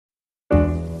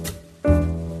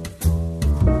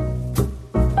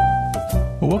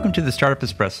Welcome to the Startup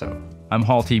Espresso. I'm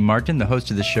Hall T. Martin, the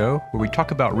host of the show, where we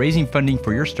talk about raising funding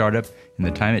for your startup and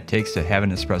the time it takes to have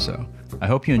an espresso. I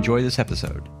hope you enjoy this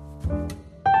episode.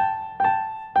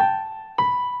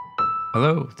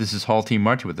 Hello, this is Hall T.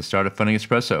 Martin with the Startup Funding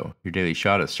Espresso, your daily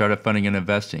shot of startup funding and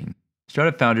investing.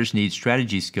 Startup founders need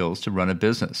strategy skills to run a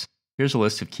business. Here's a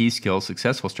list of key skills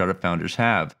successful startup founders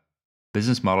have.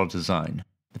 Business model design.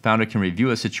 The founder can review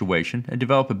a situation and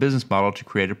develop a business model to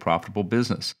create a profitable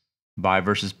business. Buy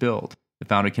versus build. The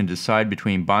founder can decide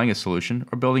between buying a solution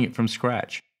or building it from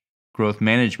scratch. Growth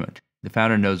management. The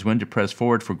founder knows when to press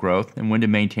forward for growth and when to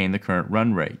maintain the current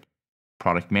run rate.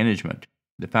 Product management.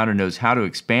 The founder knows how to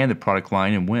expand the product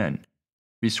line and when.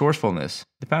 Resourcefulness.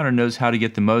 The founder knows how to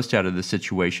get the most out of the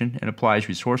situation and applies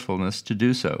resourcefulness to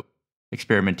do so.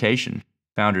 Experimentation.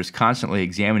 Founders constantly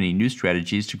examining new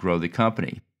strategies to grow the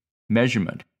company.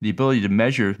 Measurement. The ability to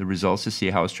measure the results to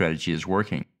see how a strategy is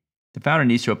working. The founder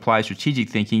needs to apply strategic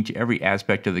thinking to every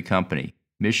aspect of the company: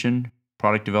 mission,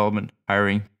 product development,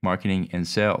 hiring, marketing, and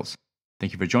sales.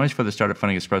 Thank you for joining us for the Startup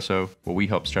Funding Espresso, where we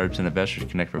help startups and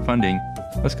investors connect for funding.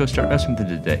 Let's go start something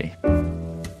today.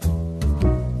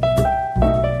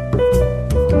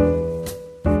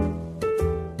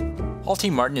 Hall T.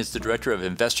 Martin is the director of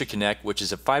Investor Connect, which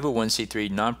is a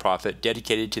 501c3 nonprofit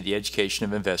dedicated to the education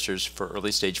of investors for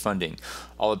early-stage funding.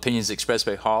 All opinions expressed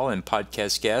by Hall and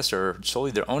podcast guests are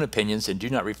solely their own opinions and do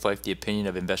not reflect the opinion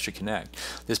of Investor Connect.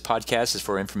 This podcast is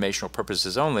for informational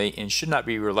purposes only and should not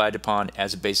be relied upon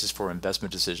as a basis for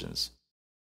investment decisions.